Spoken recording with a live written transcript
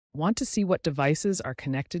Want to see what devices are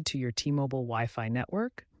connected to your T-Mobile Wi-Fi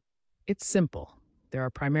network? It's simple. There are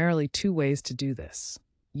primarily two ways to do this: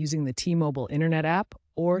 using the T-Mobile Internet app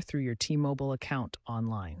or through your T-Mobile account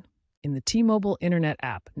online. In the T-Mobile Internet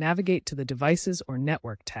app, navigate to the Devices or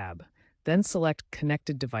Network tab, then select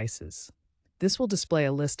Connected Devices. This will display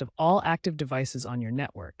a list of all active devices on your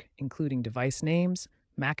network, including device names,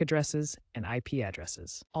 MAC addresses, and IP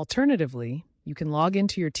addresses. Alternatively, you can log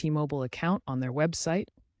into your T-Mobile account on their website,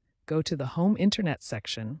 go to the Home Internet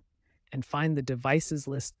section, and find the devices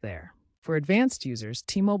list there. For advanced users,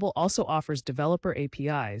 T-Mobile also offers developer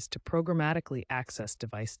APIs to programmatically access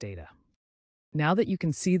device data. Now that you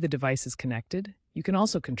can see the devices connected, you can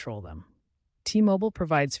also control them. T-Mobile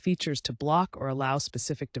provides features to block or allow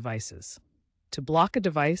specific devices. To block a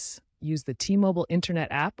device, use the T-Mobile Internet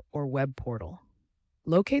app or web portal.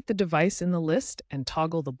 Locate the device in the list and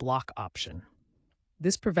toggle the block option.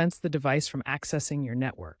 This prevents the device from accessing your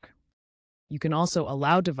network. You can also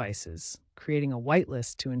allow devices, creating a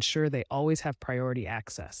whitelist to ensure they always have priority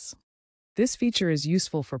access. This feature is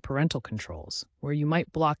useful for parental controls, where you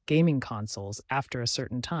might block gaming consoles after a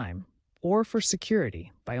certain time, or for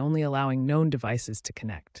security by only allowing known devices to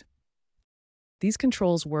connect. These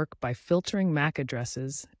controls work by filtering MAC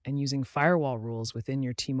addresses and using firewall rules within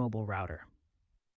your T-Mobile router.